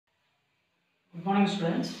Good morning,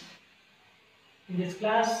 students. In this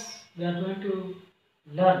class, we are going to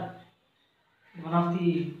learn one of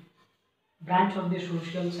the branch of the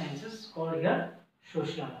social sciences called here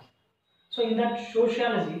sociology. So, in that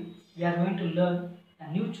sociology, we are going to learn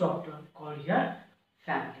a new chapter called here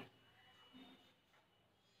family.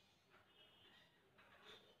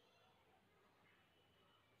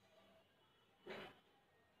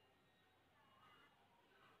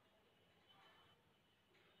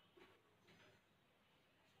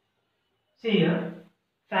 See here,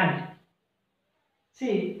 family.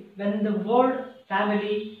 See, when the word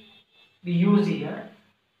family we use here,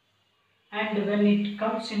 and when it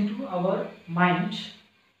comes into our mind,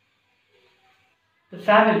 the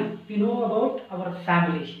family, we know about our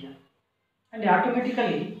family here, and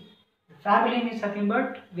automatically the family means nothing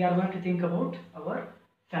but we are going to think about our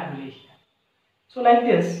family here. So like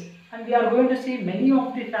this, and we are going to see many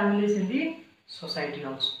of the families in the society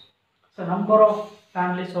also. So number of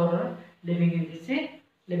families are living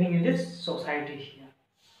in this society here,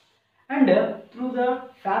 and through the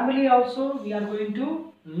family also we are going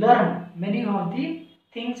to learn many of the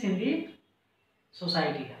things in the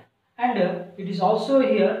society here, and it is also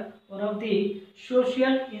here one of the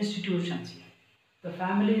social institutions here. The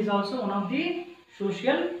family is also one of the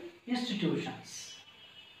social institutions.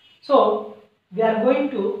 So we are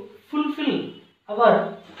going to fulfill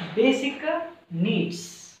our basic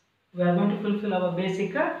needs. We are going to fulfill our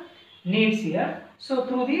basic needs here. So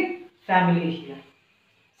through the family here.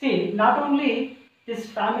 See, not only this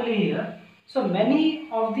family here, so many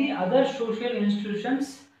of the other social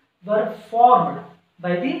institutions were formed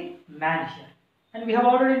by the man here. And we have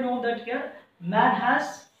already known that here, man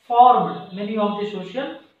has formed many of the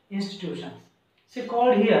social institutions. So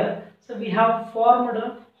called here, so we have formed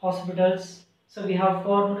hospitals, so we have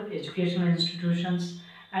formed educational institutions,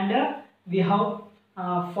 and we have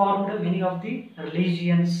formed many of the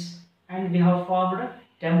religions, and we have formed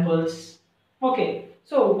temples. Okay,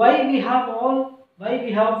 so why we have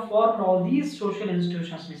formed all these social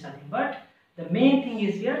institutions is nothing but the main thing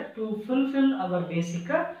is here to fulfill our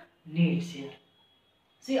basic needs here.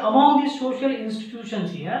 See, among these social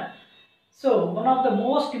institutions here, so one of the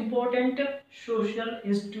most important social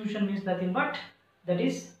institution is nothing but that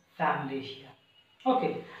is family here.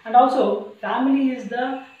 Okay, and also family is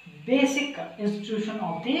the basic institution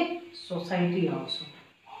of the society also.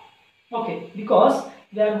 Okay, because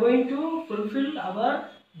we are going to fulfill our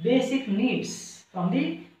basic needs from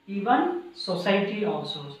the even society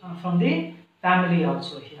also, from the family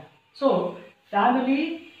also here. So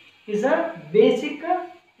family is a basic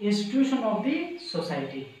institution of the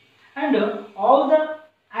society, and all the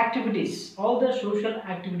activities, all the social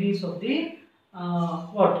activities of the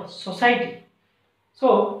what society,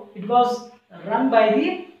 so it was run by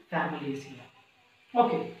the families here.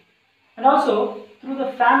 Okay, and also through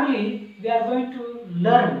the family we are going to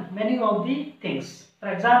learn many of the things. For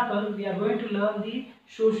example, we are going to learn the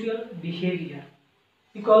social behavior,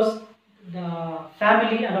 because the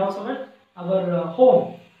family and also our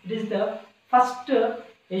home, it is the first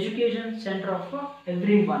education center of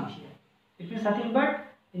everyone here. It means nothing but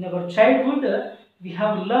in our childhood we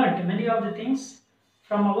have learnt many of the things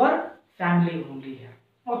from our family only here.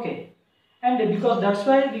 Okay, and because that's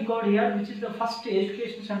why we call here, which is the first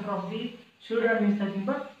education center of the children is nothing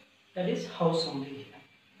but that is house only here.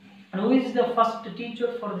 And who is the first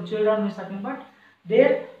teacher for the children is nothing but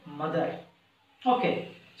their mother. Okay,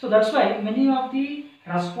 so that's why many of the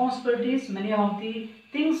responsibilities, many of the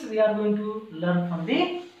things we are going to learn from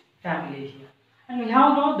the family here. And we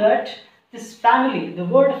have known that this family, the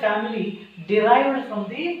word family derived from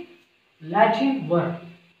the Latin word.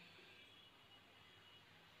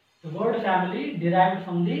 The word family derived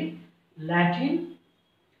from the Latin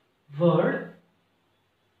word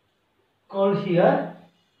called here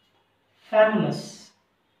famulus.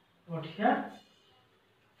 What here?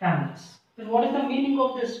 Famulus. Then what is the meaning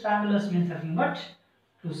of this famulus means nothing but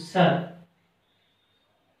to serve.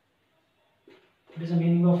 What is the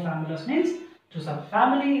meaning of famulus means to serve.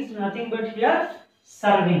 Family is nothing but here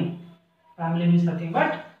serving. Family means nothing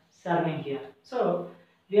but serving here. So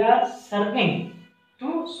we are serving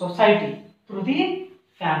to society through the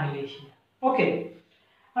family here. Okay,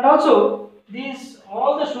 and also these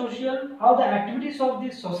all the activities of the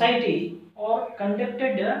society are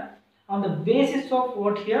conducted on the basis of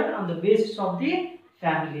what here, on the basis of the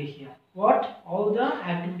family here. What all the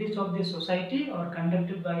activities of the society are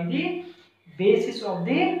conducted by the basis of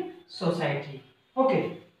the society.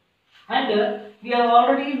 Okay, and we have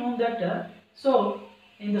already known that so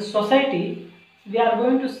in the society we are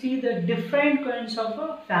going to see the different kinds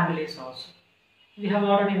of families also. We have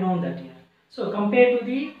already known that here. So compared to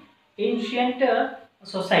the ancient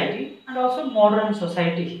society and also modern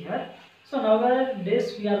society here. So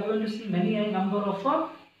nowadays we are going to see many a number of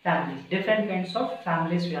families, different kinds of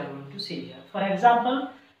families we are going to see here. For example,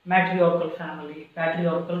 patriarchal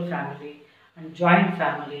family, and joint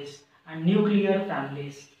families, and nuclear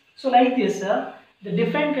families. So like this, the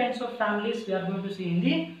different kinds of families we are going to see in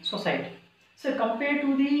the society. So compared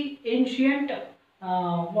to the ancient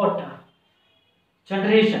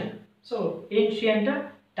generation. So ancient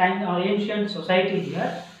time or ancient society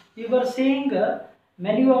here, we were seeing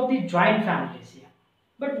many of the joint families here.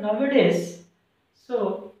 But nowadays,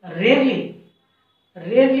 so rarely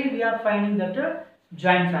we are finding that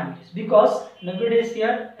joint families, because nowadays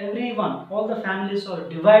here everyone, all the families are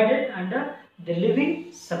divided and they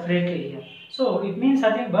living separately here. So it means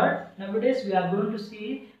nothing but nowadays we are going to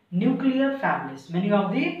see nuclear families. Many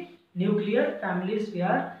of the nuclear families we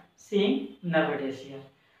are seeing nowadays here.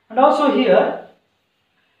 And also here,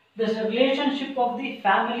 this relationship of the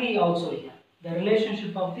family also here. The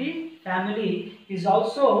relationship of the family is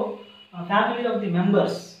also family of the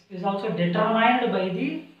members is also determined by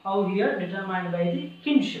the, how here, determined by the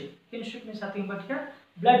kinship. Kinship means nothing but here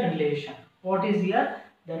blood relation. What is here?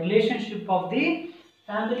 The relationship of the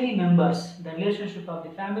family members. The relationship of the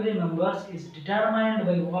family members is determined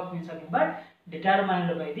by what means nothing but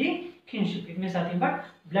determined by the kinship. It means nothing but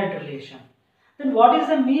blood relation. Then what is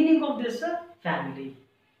the meaning of this family?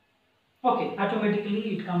 Okay,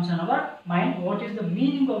 automatically it comes in our mind, what is the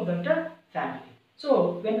meaning of that family.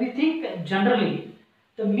 So when we think generally,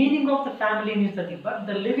 the meaning of the family means nothing but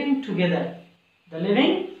the living together, the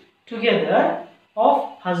living together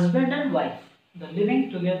of husband and wife, the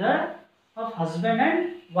living together of husband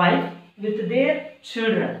and wife with their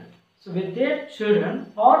children. So with their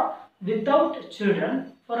children or without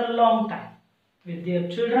children for a long time, with their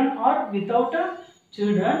children or without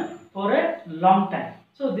children for a long time.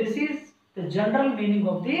 So this is the general meaning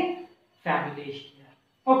of the family here.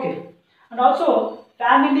 Okay, and also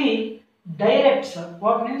family directs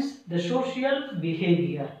what means the social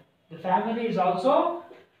behavior. The family is also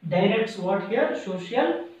directs what here,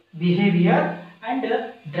 social behavior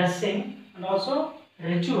and dressing and also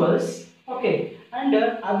rituals. Okay, and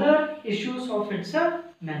other issues of its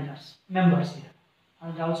members here,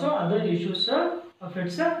 and also other issues of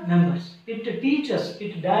its members. It teaches,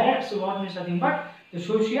 it directs what means nothing but the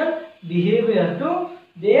social behavior to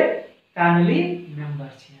their family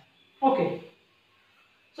members here. Okay,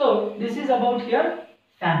 so this is about here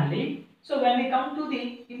family. So when we come to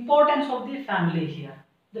the importance of the family here,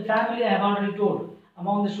 the family I have already told,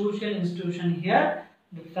 among the social institution here,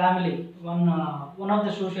 the family, one of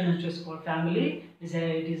the social institutions called family is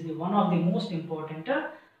it is the one of the most important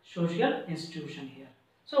social institution here.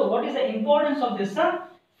 So what is the importance of this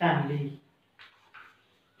family?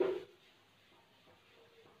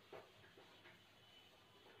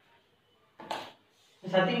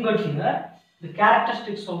 It's nothing but here the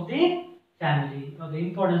characteristics of the family or the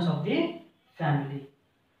importance of the family.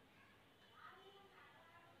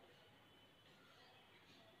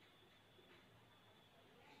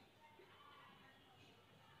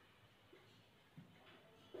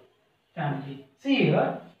 Family. See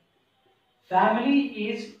here, family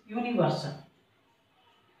is universal.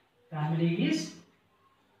 Family is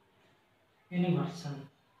universal.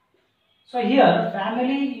 So here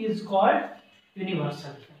family is called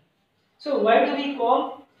universal. So why do we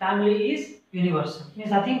call family is universal? It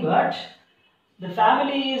means nothing but the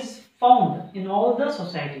family is found in all the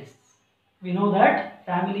societies. We know that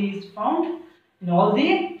family is found in all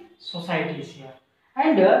the societies here.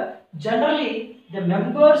 And generally the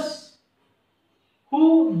members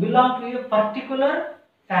who belong to a particular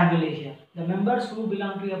family here. The members who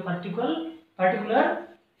belong to a particular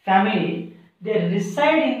family, they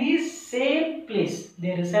reside in the same place.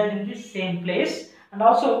 They reside in the same place and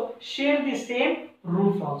also share the same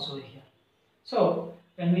roof also here. So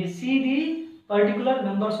when we see the particular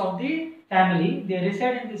members of the family, they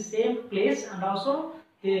reside in the same place and also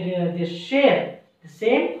they share the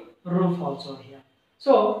same roof also here.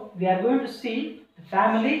 So we are going to see the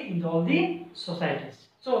family in all the societies.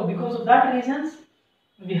 So because of that reasons,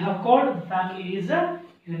 we have called the family is a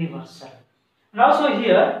universal. And also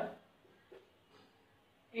here,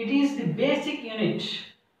 it is the basic unit.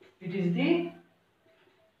 It is the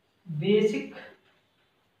basic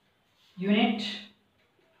unit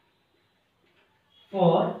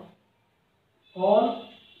for all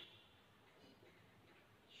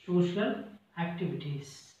social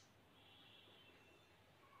activities.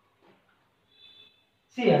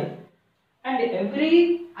 See here, and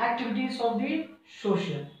every activities of the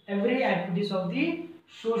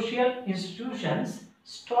social institutions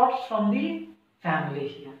starts from the family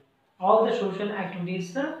here. all the social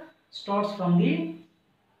activities starts from the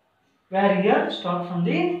where here start from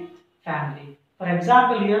the family. For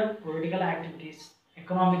example, here political activities,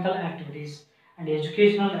 economical activities, and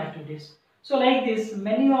educational activities. So, like this,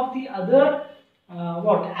 many of the other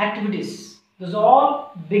what activities, those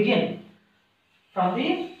all begin from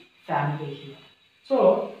the family here.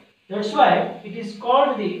 So, that's why it is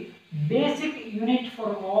called the basic unit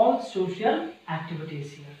for all social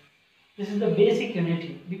activities here. This is the basic unit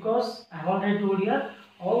here because I have already told here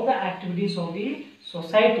all the activities of the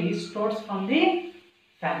society starts from the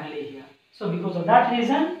family here. So because of that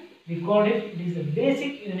reason we called it is the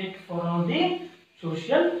basic unit for all the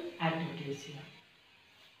social activities here.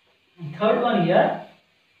 And third one here,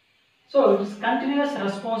 so it is continuous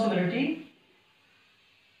responsibility,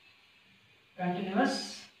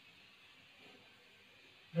 continuous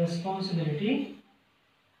responsibility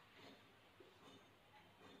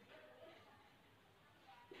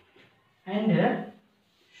and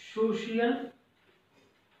social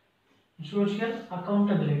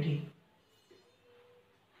accountability.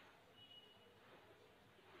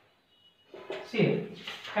 See,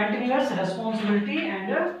 continuous responsibility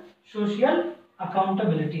and social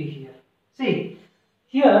accountability here. See,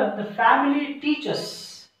 here the family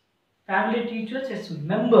teaches its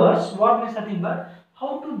members what means nothing but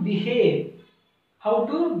how to behave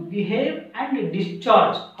and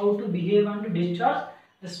discharge,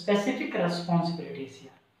 the specific responsibilities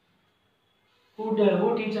here.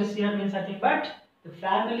 Who teaches here means nothing but the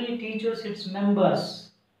family teaches its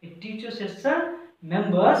members. It teaches its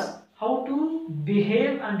members how to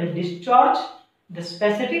behave and discharge the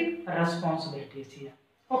specific responsibilities here.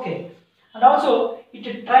 Okay, and also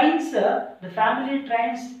it trains the family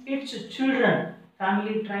trains its children.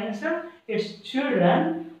 Family trains its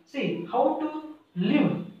children. See how to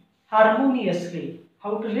live harmoniously.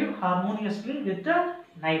 How to live harmoniously with the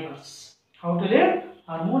neighbors. How to live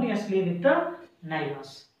harmoniously with the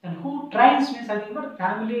neighbors. And who trains means I think but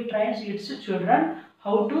family trains its children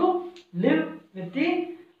how to live with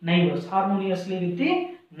the neighbors, harmoniously with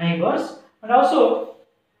the neighbors, and also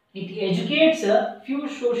it educates a few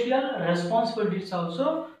social responsibilities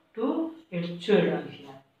also to its children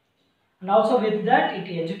here. And also with that it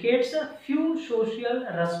educates a few social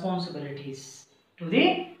responsibilities to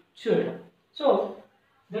the children. So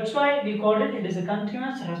that's why we call it is a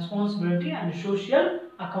continuous responsibility and social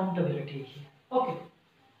accountability here. Okay.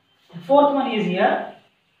 The fourth one is here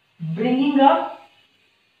bringing up.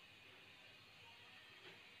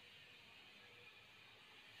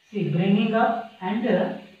 See, bringing up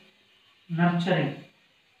and nurturing.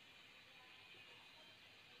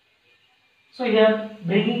 So here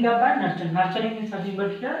bringing up and nurturing. Nurturing is nothing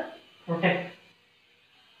but here protect.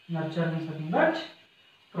 Nurturing is nothing but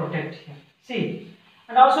protect here. See,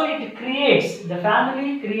 and also it creates, the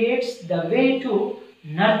family creates the way to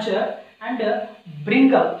nurture and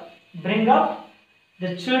bring up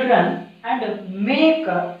the children and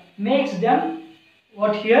makes them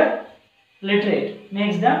what here literate,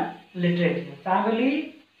 makes them literate here.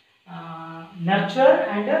 Family nurture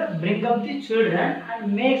and bring up the children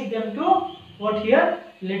and makes them to what here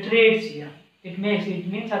literates here. It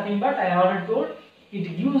means nothing but I already told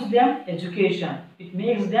it gives them education, it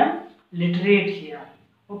makes them literate here.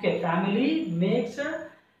 Okay, family makes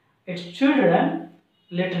its children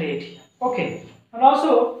literate here. Okay, and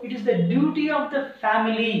also it is the duty of the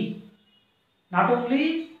family not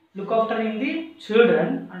only look after in the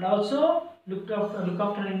children and also look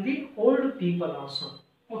after in the old people also.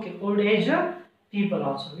 Okay, old age people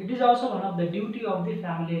also. It is also one of the duty of the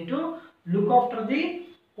family to look after the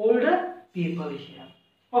older people here.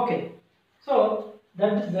 Okay, so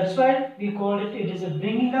that's why we call it. It is a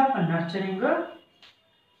bringing up and nurturing.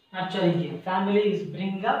 Nurturing here. Family is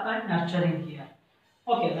bringing up and nurturing here.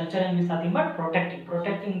 Okay, nurturing means nothing but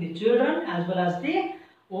protecting the children as well as the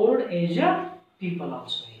old age people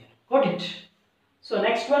also here. Got it? So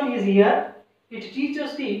next one is here. It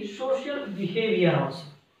teaches the social behavior also.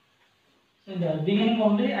 So in the beginning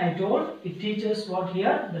only I told it teaches what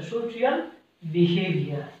here the social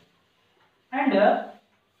behavior and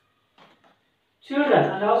children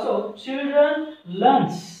and also children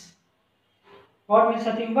learns what means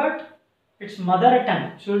nothing but its mother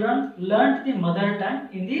tongue. Children learnt the mother tongue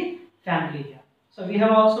in the family here. So we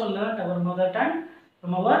have also learnt our mother tongue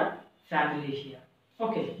from our family here.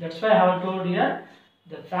 Okay, that's why I have told here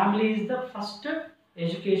the family is the first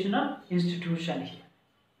educational institution here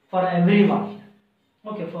for everyone here.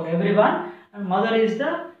 Okay, for everyone, and mother is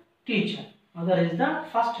the teacher. Mother is the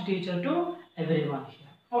first teacher to everyone here.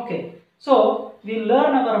 Okay, so we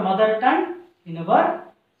learn our mother tongue in our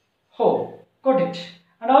home. Got it?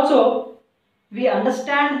 And also we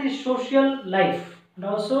understand the social life, and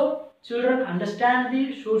also children understand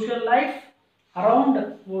the social life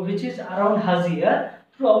around, which is around us here,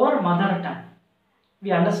 through our mother tongue.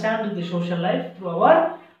 We understand the social life through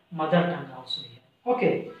our mother tongue also here.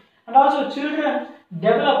 Okay, and also children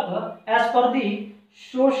develop as per the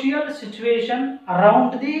social situation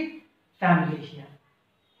around the family here.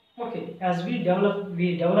 Okay, as we develop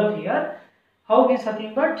here. How is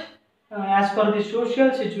nothing but as per the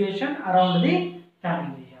social situation around the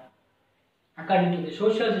family here. According to the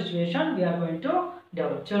social situation, we are going to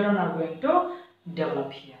develop. Children are going to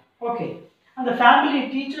develop here. Okay, and the family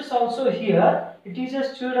teaches also here. It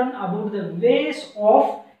teaches children about the ways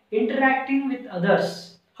of interacting with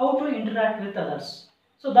others. How to interact with others.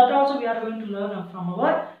 So that also we are going to learn from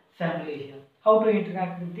our family here. How to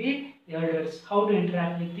interact with the elders, how to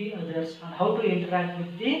interact with the others, and how to interact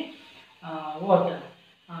with the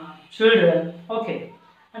children. Okay,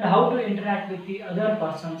 and how to interact with the other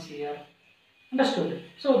persons here. Understood.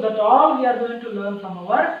 So that all we are going to learn from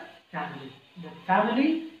our family. The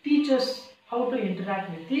family teaches how to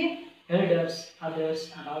interact with the elders,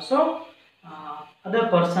 others, and also other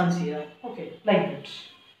persons here. Okay, like that.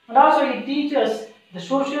 And also it teaches the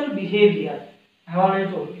social behavior. I have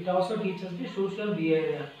already told. It also teaches the social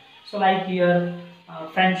behavior. So like here,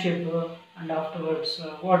 friendship, and afterwards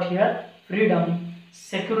what here? Freedom,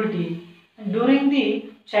 security, and during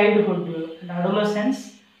the childhood and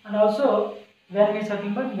adolescence, and also when we are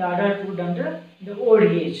talking about the adulthood and the old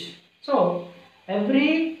age. So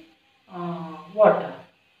every what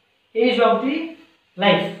age of the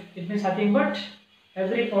life, it means nothing but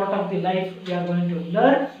every part of the life we are going to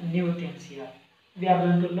learn new things here. We are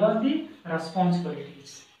going to learn the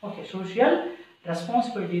responsibilities. Okay, social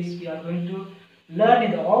responsibilities we are going to learn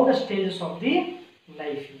in all the stages of the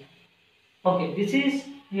life here. Okay, this is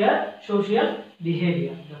here social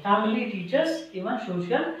behavior. The family teaches even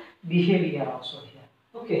social behavior also here.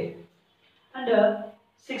 Okay, and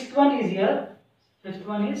sixth one is here. Fifth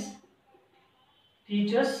one is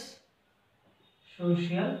teaches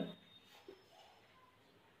social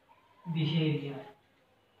behavior.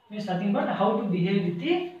 Means nothing but how to behave with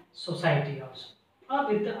the society also,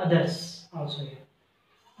 or with the others also here.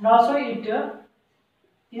 And also it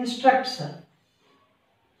instructs.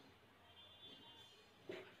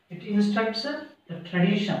 It instructs the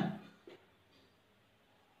tradition.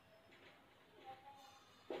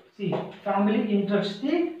 See, family instructs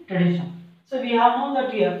the tradition. So we have known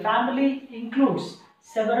that here family includes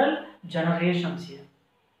several generations here.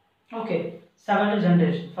 Okay, several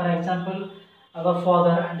generations. For example, our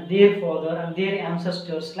father and their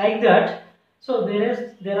ancestors, like that. So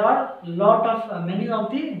there are lot of many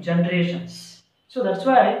of the generations. So that's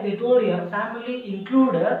why they told here family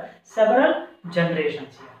include several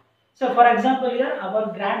generations here. So for example here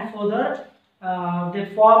our grandfather,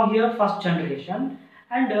 they form here first generation,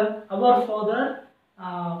 and our father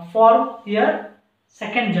form here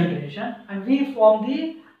second generation, and we form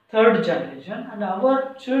the third generation, and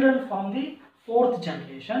our children form the fourth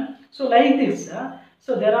generation. So like this,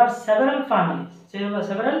 so there are several families,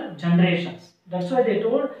 several generations. That's why they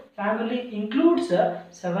told family includes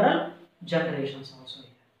several generations also here.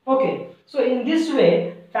 Okay, so in this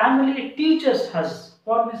way family teaches us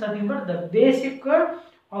what means nothing but the basic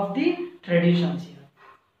of the traditions here.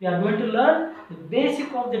 We are going to learn the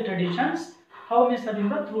basic of the traditions. How means nothing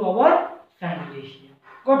but through our family here.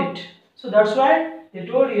 Got it? So that's why they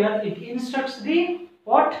told here it instructs the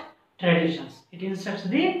what? Traditions. It instructs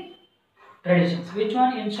the traditions. Which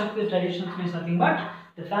one instructs the traditions means nothing but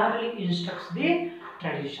the family instructs the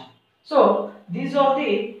tradition. So these are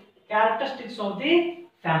the characteristics of the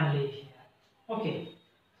family here. Okay.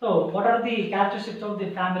 So what are the characteristics of the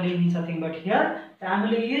family means nothing but here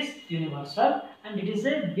family is universal, and it is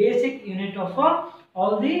a basic unit of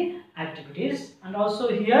all the activities, and also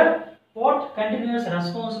here what continuous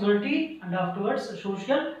responsibility and afterwards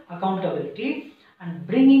social accountability and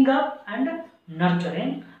bringing up and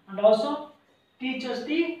nurturing, and also teaches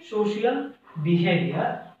the social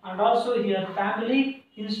behavior, and also here family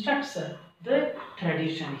instructs the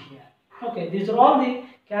tradition here. Okay, these are all the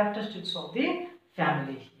characteristics of the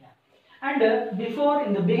family here. And before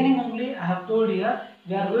in the beginning only I have told here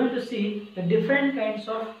we are going to see the different kinds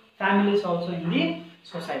of families also in the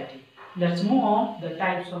society. Let's move on the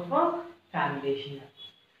types of a family here.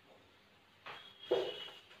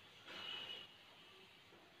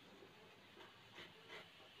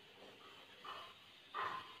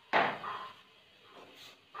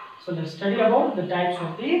 So let's study about the types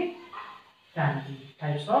of the family.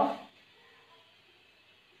 Types of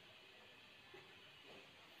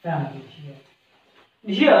family here.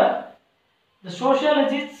 Here the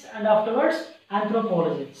sociologists and afterwards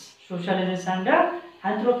anthropologists, sociologists and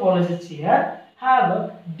anthropologists here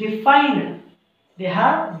have defined, they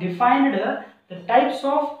have defined the types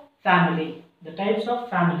of family, the types of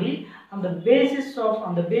family on the basis of,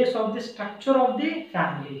 on the base of the structure of the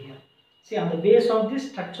family here. See, on the base of the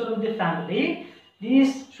structure of the family,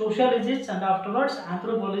 these sociologists and afterwards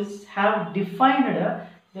anthropologists have defined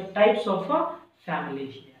the types of a family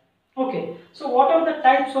here. Okay, so what are the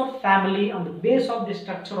types of family on the base of the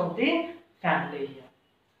structure of the family here?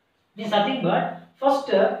 Means nothing but first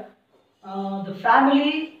the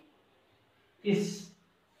family is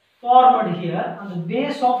formed here on the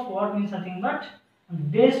base of what, means nothing but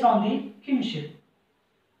based on the kinship.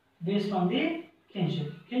 Based on the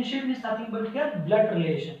kinship. Kinship means nothing but here blood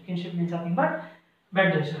relation. Kinship means nothing but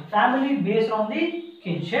blood relation. Family based on the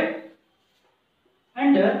kinship,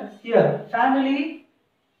 and here family,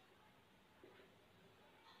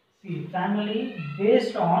 see, family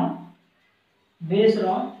based on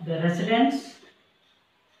the residence,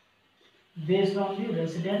 based on the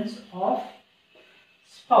residence of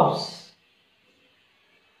spouse.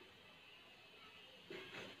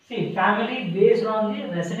 See, family based on the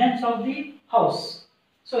residence of the house.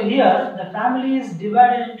 So here the family is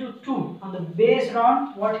divided into two on the based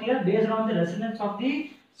on what here, based on the residence of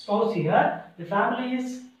the spouse. Here the family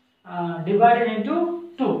is divided into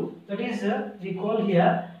two. That is we call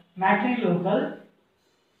here matrilocal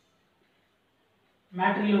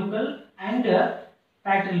and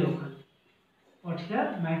patrilocal. What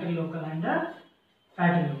here? Matrilocal and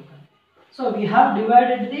patrilocal. So we have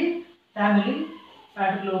divided the family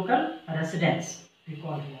patrilocal residence, we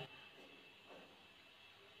call here.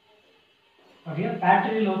 What here?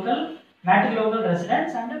 Matrilocal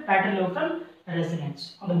residence and patrilocal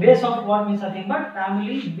residence. On the base of what, means nothing but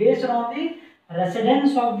family based on the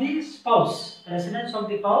residence of the spouse. Residence of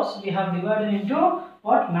the spouse we have divided into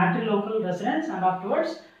what? Matrilocal residence and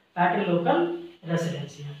afterwards patrilocal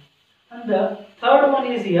residence here. And the third one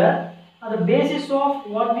is here on the basis of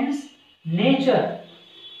what, means nature.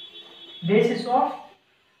 Basis of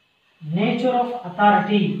nature of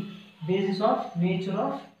authority. Basis of nature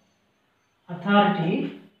of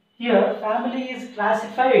authority. Here family is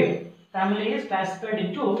classified. Family is classified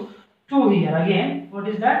into two here. Again, what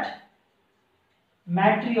is that?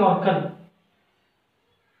 Matriarchal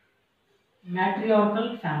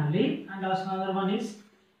family, and also another one is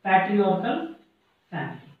patriarchal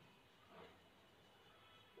family.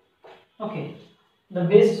 Okay, the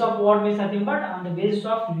basis of what, means nothing but on the basis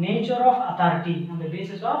of nature of authority. On the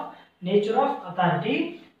basis of nature of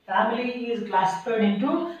authority, family is classified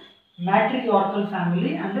into matriarchal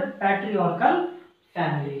family and patriarchal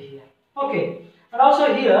family here. Okay, and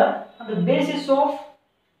also here on the basis of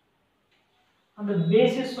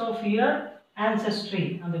here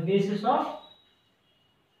ancestry. On the basis of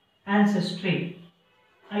ancestry,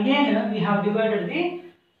 again we have divided the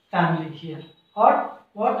family here. Or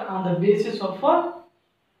what, on the basis of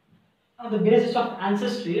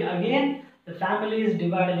ancestry, again the family is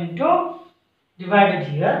divided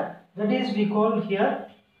here. That is we call here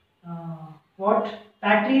what?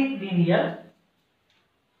 Patrilineal.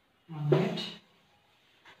 1 minute.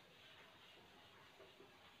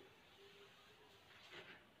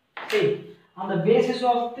 See, on the basis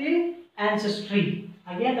of the ancestry,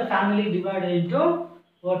 again the family divided into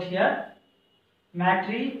what here?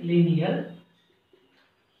 Matrilineal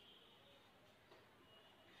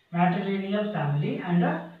family and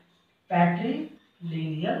a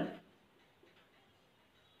patrilineal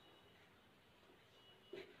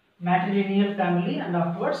family, and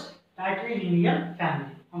afterwards patrilineal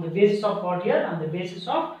family. On the basis of what here? On the basis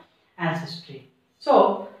of ancestry.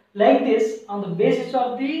 So like this, on the basis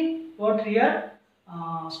of the what here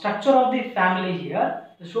structure of the family here,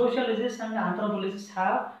 the sociologists and anthropologists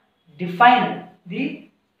have defined the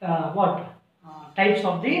types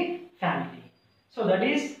of the family. So that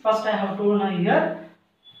is, first I have told here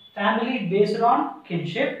family based on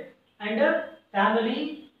kinship and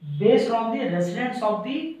family based on the residence of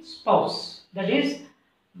the spouse. That is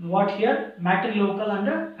what here? Matrilocal and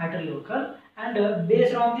patrilocal, and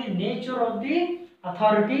based on the nature of the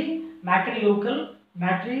authority, matriarchal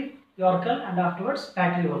and afterwards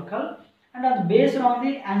patriarchal, and based on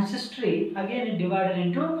the ancestry, again it divided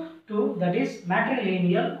into two, that is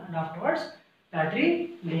matrilineal and afterwards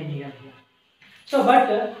patrilineal here. So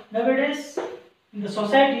but nowadays in the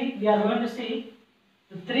society we are going to see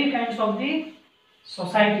the three kinds of the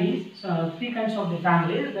societies, three kinds of the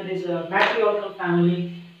families, that is matriarchal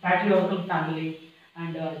family, patriarchal family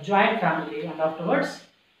and joint family, and afterwards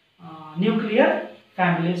nuclear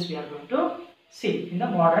families we are going to see in the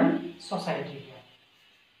modern society here.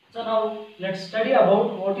 So now let's study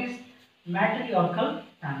about what is matriarchal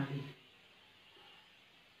family.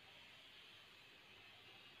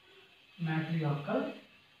 Matriarchal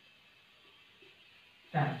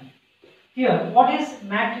family. Here, what is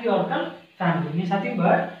matriarchal family? Means nothing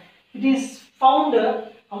but it is found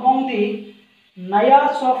among the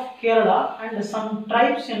Nayars of Kerala and some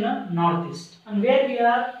tribes in northeast. And where we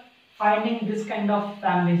are finding this kind of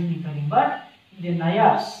families means nothing but the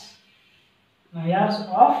Nayars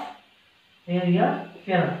of area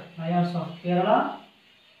Kerala, Nayars of Kerala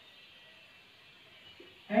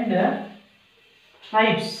and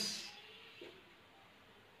tribes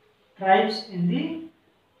in the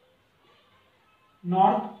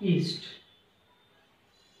northeast.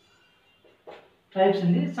 Tribes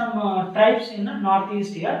in the tribes in the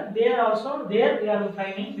northeast here. There also there we are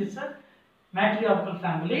finding this matriarchal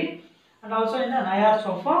family, and also in the Nayars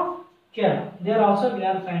of Kerala. There also we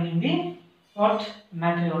are finding the what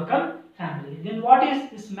matriarchal family. Then what is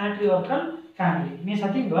this matriarchal family? Means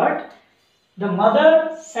nothing but the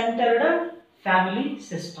mother-centered family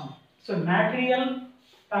system. So matriarchal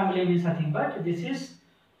family means nothing but this is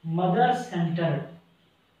mother-centered.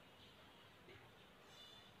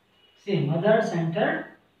 See, mother-centered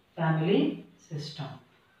family system.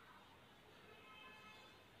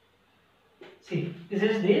 See, this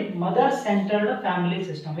is the mother-centered family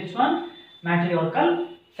system. Which one? Matriarchal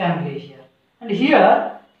family here. And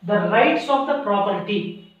here, the rights of the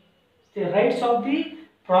property. The rights of the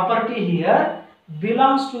property here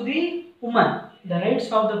belongs to the woman. The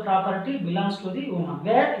rights of the property belongs to the woman.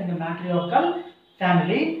 Where in the matriarchal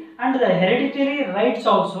family, and the hereditary rights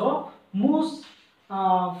also moves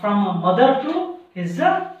from mother to his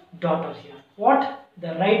daughter here. What?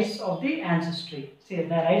 The rights of the ancestry. See,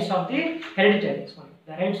 the rights of the hereditary. Sorry,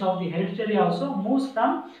 the rights of the hereditary also moves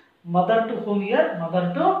from mother to whom here?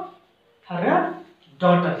 Mother to her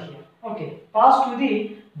daughter here. Okay, pass to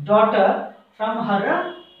the daughter from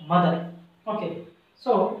her mother. Okay,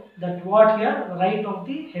 so that what here? The right of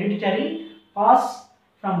the hereditary pass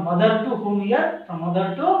from mother to whom here? From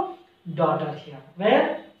mother to daughter here.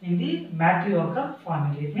 Where? In the matriarchal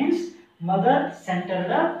family. It means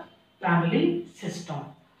mother-centered family system.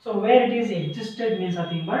 So where it is existed means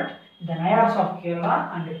nothing but the Nayars of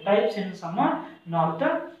Kerala and the tribes in some north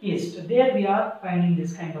east. There we are finding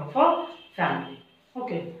this kind of a family.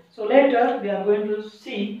 Okay. So later we are going to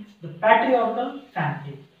see the patriarchal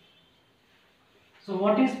family. So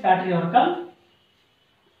what is patriarchal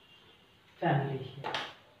family here?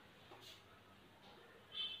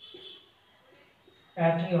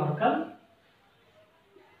 Patriarchal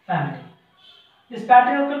family. This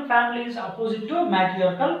patriarchal family is opposite to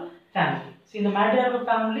matriarchal family. See, in the matriarchal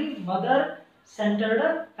family,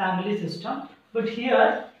 mother-centered family system. But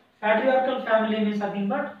here, patriarchal family means nothing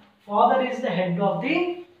but father is the head of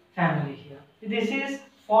the family here. This is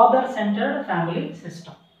father-centered family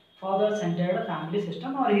system. Father-centered family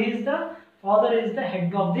system, or father is the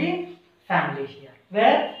head of the family here.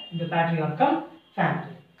 Where? In the patriarchal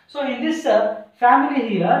family. So in this family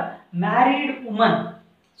here, married woman.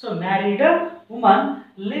 So married woman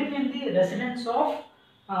live in the residence of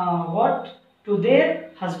what? To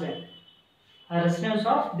their husband. A residence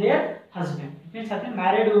of their husband. It means that a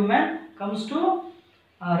married woman comes to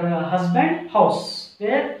her husband house.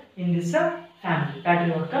 There in this family,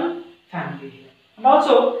 patriarchal family here. And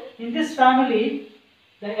also in this family,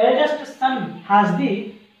 the eldest son has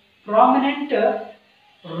the prominent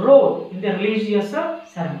role in the religious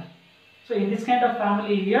ceremony. So in this kind of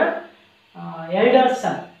family here, elder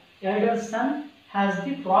son has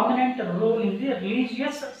the prominent role in the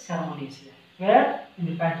religious ceremonies here, where in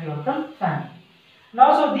the patriarchal family. And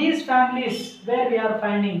also these families where we are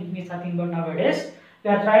finding means nothing but nowadays, we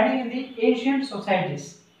are finding in the ancient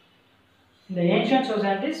societies. In the ancient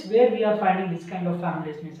societies where we are finding this kind of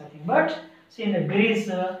families means nothing but, see in the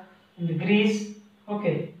Greece,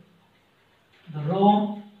 okay, the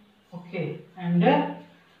Rome, okay, and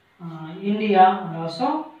India and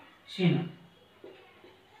also China.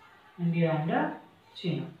 India and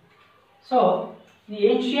China. So, in the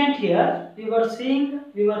ancient here, we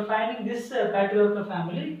were finding this patriarchal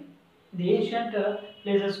family. The ancient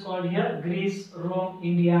places called here Greece, Rome,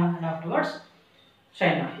 India, and afterwards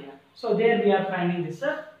China here. So there we are finding this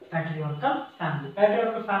patriarchal family.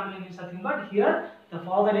 Patriarchal family means nothing but here the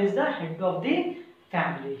father is the head of the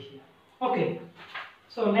family here. Okay.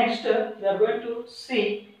 So next we are going to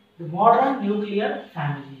see the modern nuclear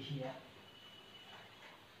family here.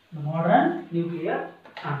 The modern nuclear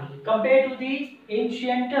family. Compared to the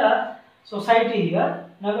ancient society here,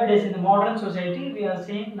 nowadays in the modern society we are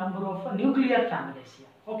seeing number of nuclear families here.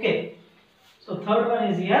 Okay. So third one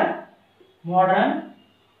is here modern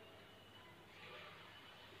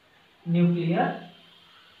nuclear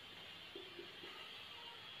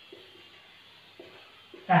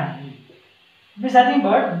family. Means nothing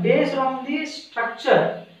but based on the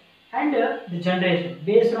structure and the generation.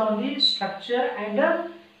 Based on the structure and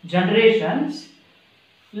generations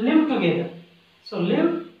live together. So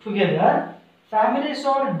live together, families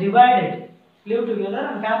are divided. Live together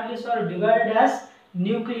and families are divided as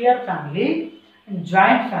nuclear family and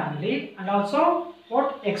joint family, and also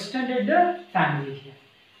what extended family here.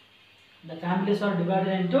 The families are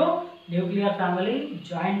divided into nuclear family,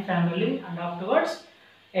 joint family, and afterwards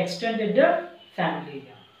extended family.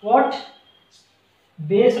 What?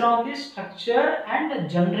 Based on the structure and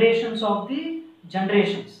generations of the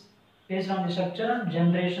generations. Based on the structure and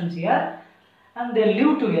generations here, and they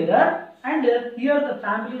live together. And here the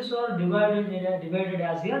families are divided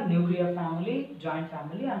as here nuclear family, joint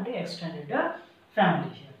family, and the extended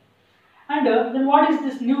family here. And then what is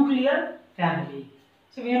this nuclear family?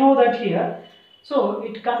 So we know that here, so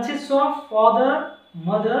it consists of father,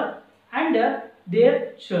 mother, and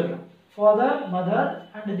their children. Father, mother,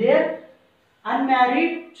 and their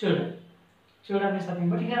unmarried children. Children is nothing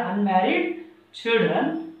but here unmarried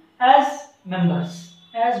children as members.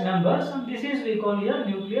 As members, and this is we call here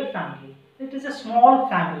nuclear family. It is a small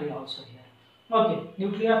family also here. Okay,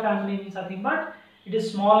 nuclear family means nothing but it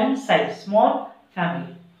is small in size, small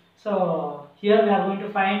family. So here we are going to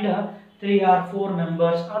find 3 or 4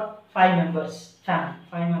 members or 5 members family.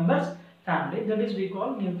 5 members family, that is we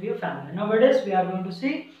call nuclear family. Nowadays we are going to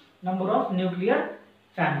see number of nuclear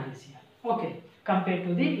families here. Okay, compared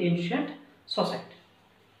to the ancient society.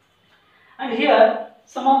 And here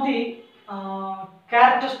some of the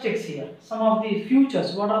characteristics here, some of the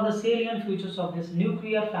features. What are the salient features of this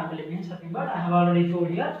nuclear family means nothing but I have already told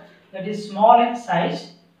here, that is small in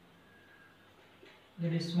size.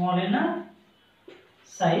 That is small in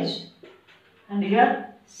size, and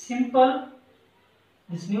here simple.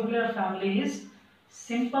 This nuclear family is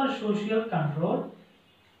simple social control.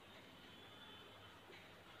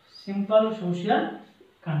 Simple social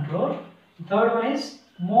control. The third one is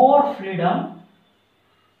more freedom.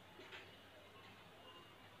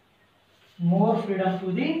 More freedom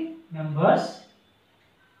to the members.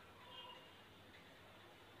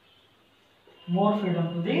 More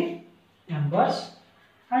freedom to the members.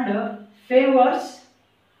 And favors,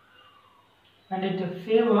 and it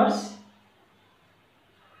favors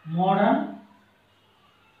modern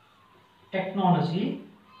technology.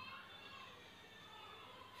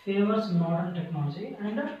 Favors modern technology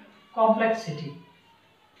and complexity.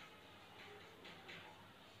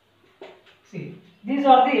 See, these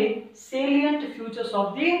are the salient features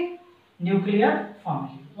of the nuclear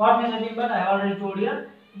family. What means nothing but I already told you,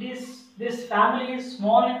 this family is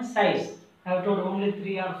small in size. I have told only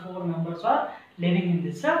 3 or 4 members are living in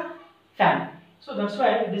this family. So that's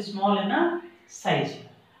why it is small in size.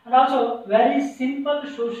 And also very simple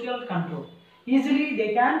social control. Easily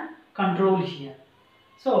they can control here.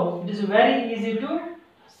 So it is very easy to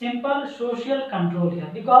simple social control here,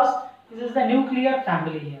 because this is the nuclear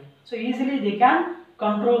family here. So easily they can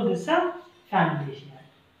control this family here.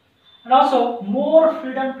 And also more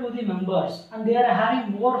freedom to the members, and they are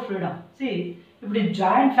having more freedom. See, if it is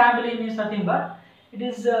joint family means nothing but it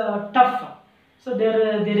is tough. So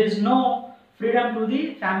there is no freedom to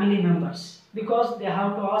the family members, because they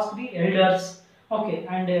have to ask the elders. Okay,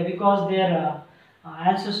 and because their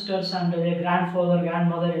ancestors and their grandfather,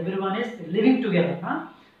 grandmother, everyone is living together. Huh?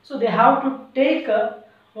 So they have to take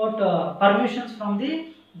permissions from the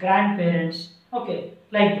grandparents. Okay,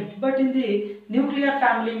 like that. But in the nuclear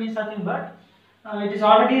family means nothing but it is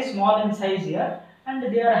already small in size here, and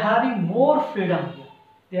they are having more freedom here.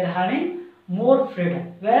 They are having more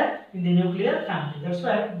freedom. Where? In the nuclear family. That's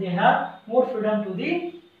why they have more freedom to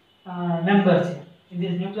the members here. In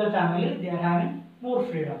this nuclear family, they are having more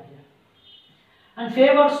freedom here. And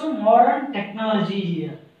favors to modern technology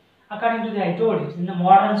here. According to the I told you, in the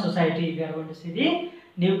modern society, we are going to see the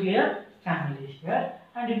nuclear family here.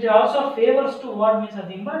 And it also favors to what means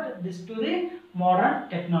nothing but this to the modern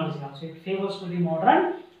technology also. It favors to the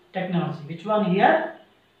modern technology. Which one here?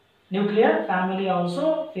 Nuclear family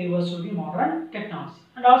also favors to the modern technology.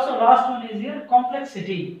 And also last one is here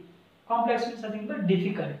complexity. Complex means nothing but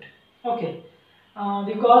difficult. Okay.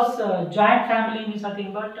 Because joint family means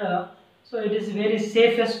nothing but so it is very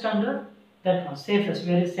safest under that one, safest,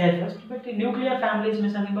 very safest. But in nuclear families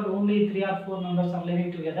means nothing but only 3 or 4 members are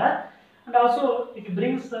living together. And also it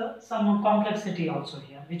brings some complexity also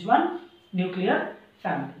here. Which one? Nuclear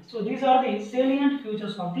family. So these are the salient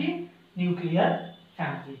features of the nuclear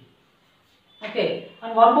family. Okay,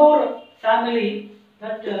 and one more family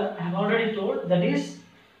that I have already told, that is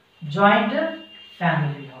joint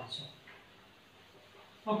family also.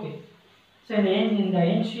 Okay. So in the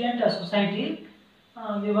ancient society,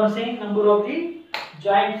 we were seeing number of the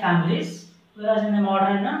joint families, whereas in the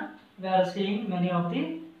modern we are seeing many of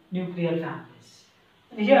the nuclear families.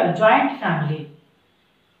 And here joint family.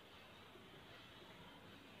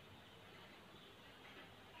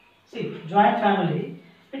 See, joint family,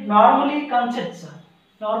 it normally consists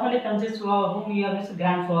of whom here is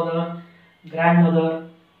grandfather, grandmother,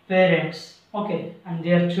 parents, okay, and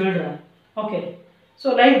their children, okay.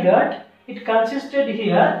 So like that, it consisted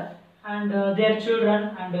here and their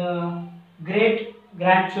children and great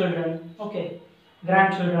grandchildren, okay,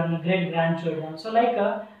 grandchildren, great grandchildren. So like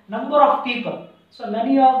a number of people. So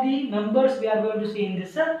many of the members we are going to see in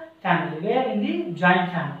this family, where in the joint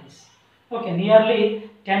families. Okay, nearly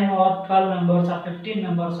 10 or 12 members or 15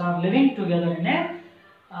 members are living together in a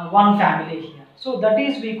one family here. So that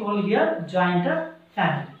is we call here joint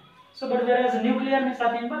family. So but whereas nuclear means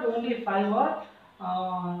nothing but only 5 or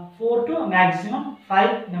 4 to maximum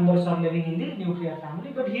 5 members are living in the nuclear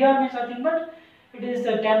family. But here means nothing but it is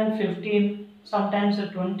 10, 15, sometimes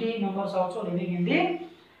 20 members also living in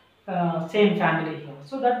the same family here.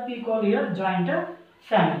 So that we call here joint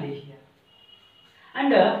family here.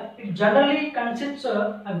 And it generally consists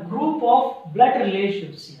a group of blood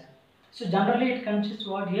relatives here. So generally it consists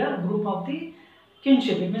what here? Group of the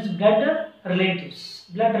kinship. It means blood relatives.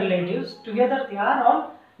 Blood relatives together they are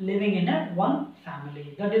all living in a one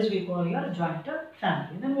family. That is we call here joint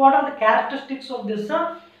family. Then what are the characteristics of this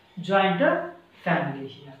joint family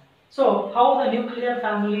here? So how the nuclear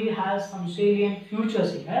family has some salient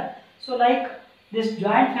features here. So like this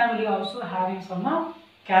joint family also having some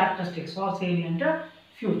characteristics or salient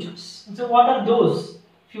features. And so what are those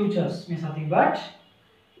features? Means nothing but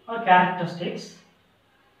or characteristics.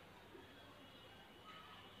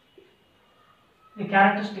 The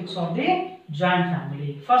characteristics of the joint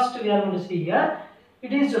family. First we are going to see here,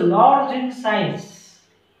 it is large in size.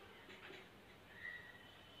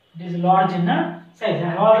 It is large in size. I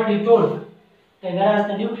have already told. Whereas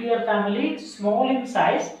the nuclear family small in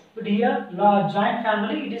size, but here large joint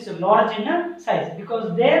family it is large in size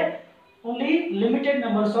because there only limited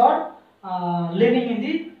numbers are living in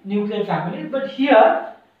the nuclear family. But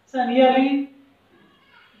here, so nearly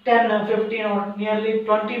 10, 15 or nearly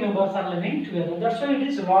 20 members are living together. That's why it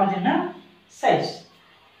is large in size.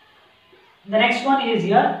 The next one is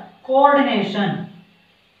here coordination.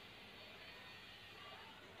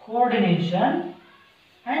 Coordination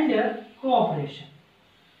and cooperation.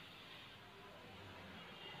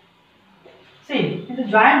 See, in the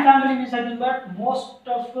joint family means nothing but most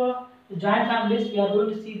of the joint families we are going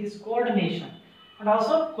to see this coordination and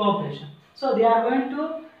also cooperation. So they are going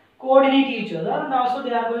to coordinate each other and also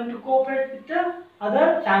they are going to cooperate with the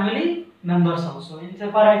other family members also. In,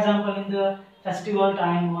 say, for example, in the festival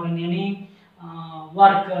time or in any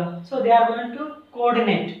work, so they are going to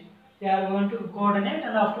coordinate. They are going to coordinate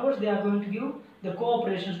and afterwards they are going to give the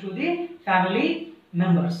cooperations to the family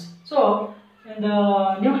members. So in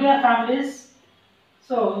the nuclear families,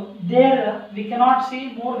 so there we cannot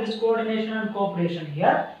see more this coordination and cooperation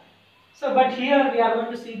here. So but here we are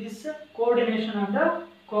going to see this coordination and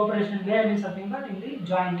cooperation where means something but in the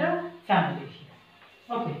joint family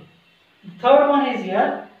here. Okay. The third one is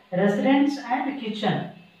here residence and kitchen.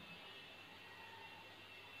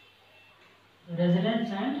 Residence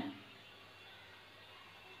and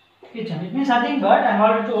kitchen. It means nothing but I have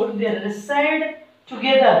already told they reside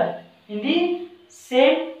together in the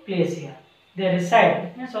same place here. They reside.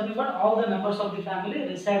 It means nothing but all the members of the family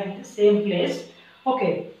reside in the same place.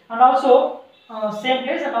 Okay. And also same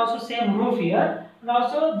place and also same roof here. And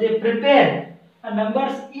also they prepare and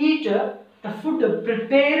members eat the food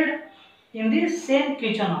prepared in the same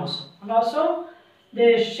kitchen also. And also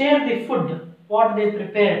they share the food what they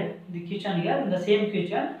prepared in the kitchen here in the same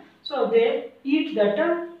kitchen. So they eat that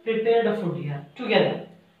prepared food here together.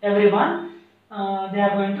 Everyone they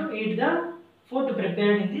are going to eat the food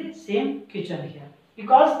prepared in the same kitchen here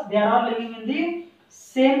because they are all living in the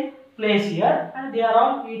same place here and they are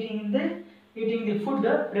all eating the food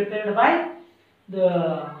prepared by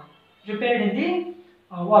the prepared in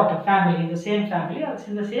the what family in the same family or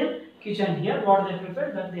in the same kitchen here what they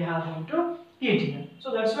prepared that they are going to eat here.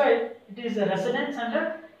 So that's why it is a residence and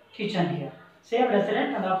a kitchen here. Same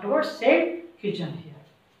residence and afterwards same kitchen here.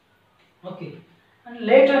 Okay. And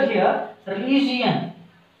later here religion.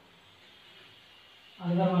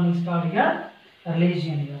 Another one is called here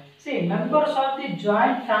religion here. See, members of the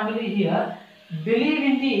joint family here believe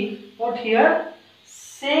in the what here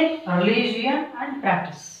same religion and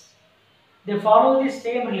practice. They follow the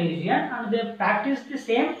same religion and they practice the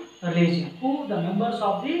same religion. Who the members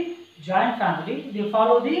of the joint family they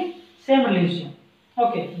follow the same religion.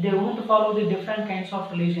 Okay, they won't follow the different kinds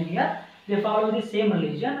of religion here. They follow the same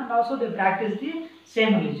religion and also they practice the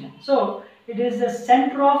same religion. So it is the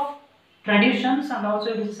center of traditions and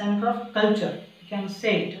also it is the center of culture. You can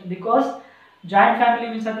say it because joint family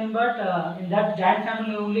means nothing but in that joint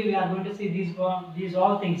family only we are going to see these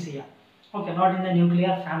all things here. Okay, not in the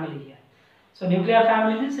nuclear family here. So nuclear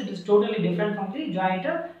family means it is totally different from the joint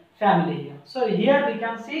family here. So here we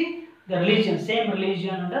can see the religion, same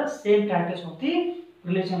religion and the same practice of the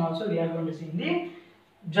religion also we are going to see in the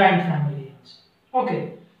joint family.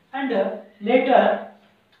 Okay, and later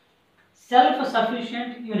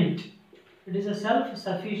self-sufficient unit. It is a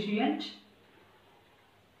self-sufficient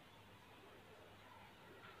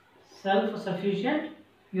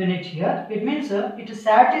unit here. It means it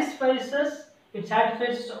satisfies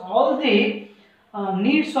all the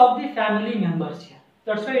needs of the family members here.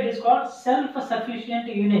 That's why it is called self-sufficient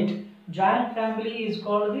unit. Joint family is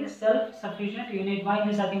called the self-sufficient unit. Why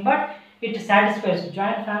means nothing but it satisfies.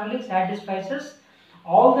 Joint family satisfies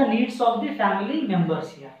all the needs of the family members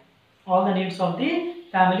here. All the needs of the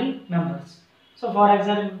family members. So for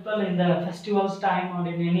example, in the festivals time or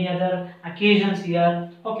in any other occasions here,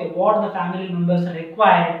 okay, what the family members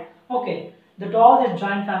require, okay, that all the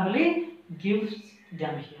joint family gives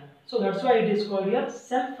them here. So that's why it is called here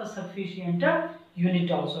self-sufficient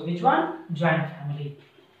unit also. Which one? Joint family.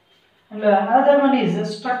 And another one is the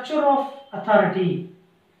structure of authority.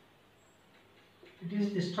 It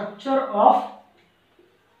is the structure of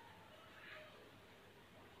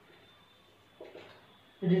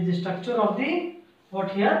the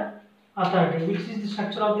what here? Authority. Which is the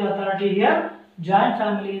structure of the authority here? Joint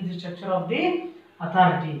family is the structure of the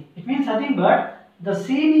authority. It means nothing but the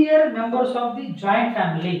senior members of the joint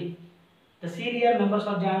family. The senior members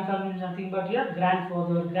of joint family is nothing but here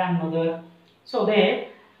grandfather, grandmother. So the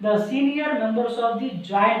senior members of the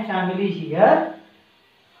joint family here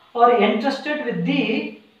are entrusted with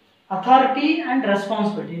the authority and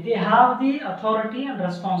responsibility. They have the authority and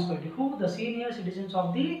responsibility. Who? The senior citizens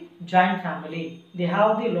of the joint family. They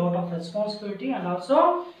have the lot of responsibility and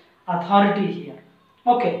also authority here.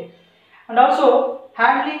 Okay. And also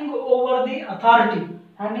handling over the authority.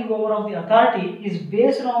 Handling over of the authority is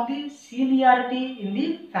based on the seniority in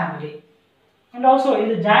the family. And also in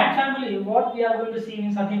the joint family, what we are going to see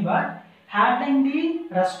is nothing but handling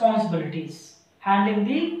the responsibilities. Handling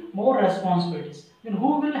the more responsibilities. Then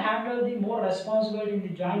who will handle the more responsibility in the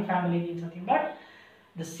joint family is nothing but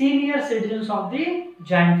the senior citizens of the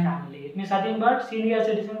joint family. It means nothing but senior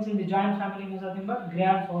citizens in the joint family means nothing but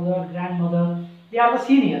grandfather, grandmother. They are the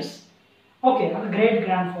seniors. Okay, or great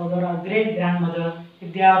grandfather or great grandmother.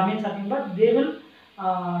 If they are means nothing but they will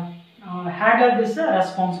handle these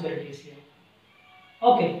responsibilities here.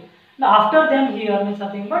 Okay. Now after them here means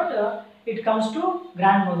nothing but it comes to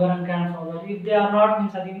grandmother and grandfather. If they are not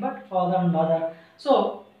means nothing but father and mother.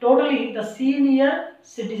 So totally the senior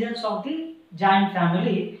citizens of the joint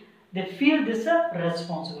family they feel this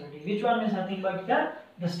responsibility. Which one means nothing but here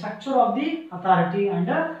the structure of the authority and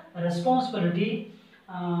responsibility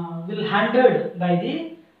will be handled by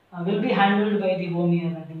the home here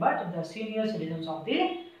nothing but the senior citizens of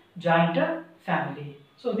the joint family.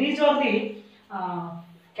 So these are the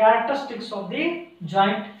characteristics of the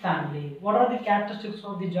joint family. What are the characteristics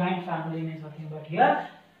of the joint family? Means nothing but here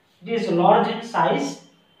it is large in size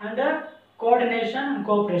and coordination and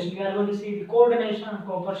cooperation. We are going to see the coordination and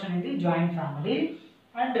cooperation in the joint family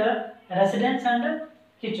and residence and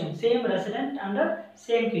kitchen. Same resident and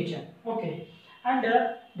same kitchen. Okay, and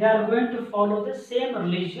they are going to follow the same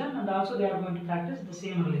religion and also they are going to practice the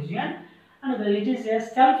same religion. And it is a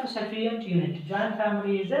self-sufficient unit. Joint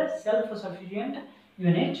family is a self-sufficient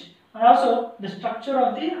unit and also the structure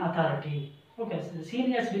of the authority. Okay, so the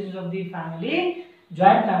senior citizens of the family,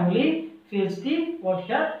 joint family feels the what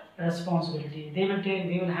here responsibility. They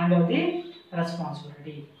will handle the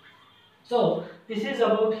responsibility. So this is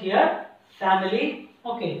about here family.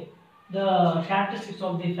 Okay, the characteristics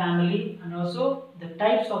of the family and also the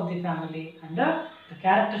types of the family and the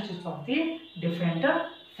characteristics of the different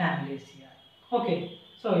families here. Okay,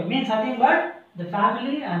 so it means nothing but the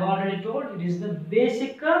family I have already told it is the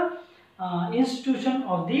basic institution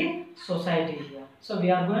of the society here. So we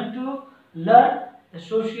are going to learn the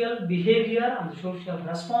social behavior and the social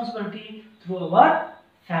responsibility through our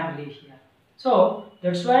family here. So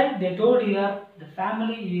that's why they told here the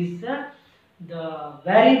family is the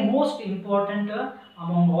very most important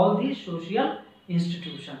among all the social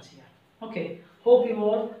institutions here. Okay, hope you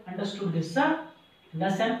all understood this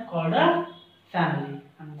lesson called family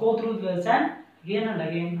and go through the lesson again and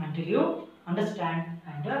again until you understand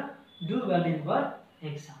and do well in your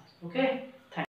exams. Okay.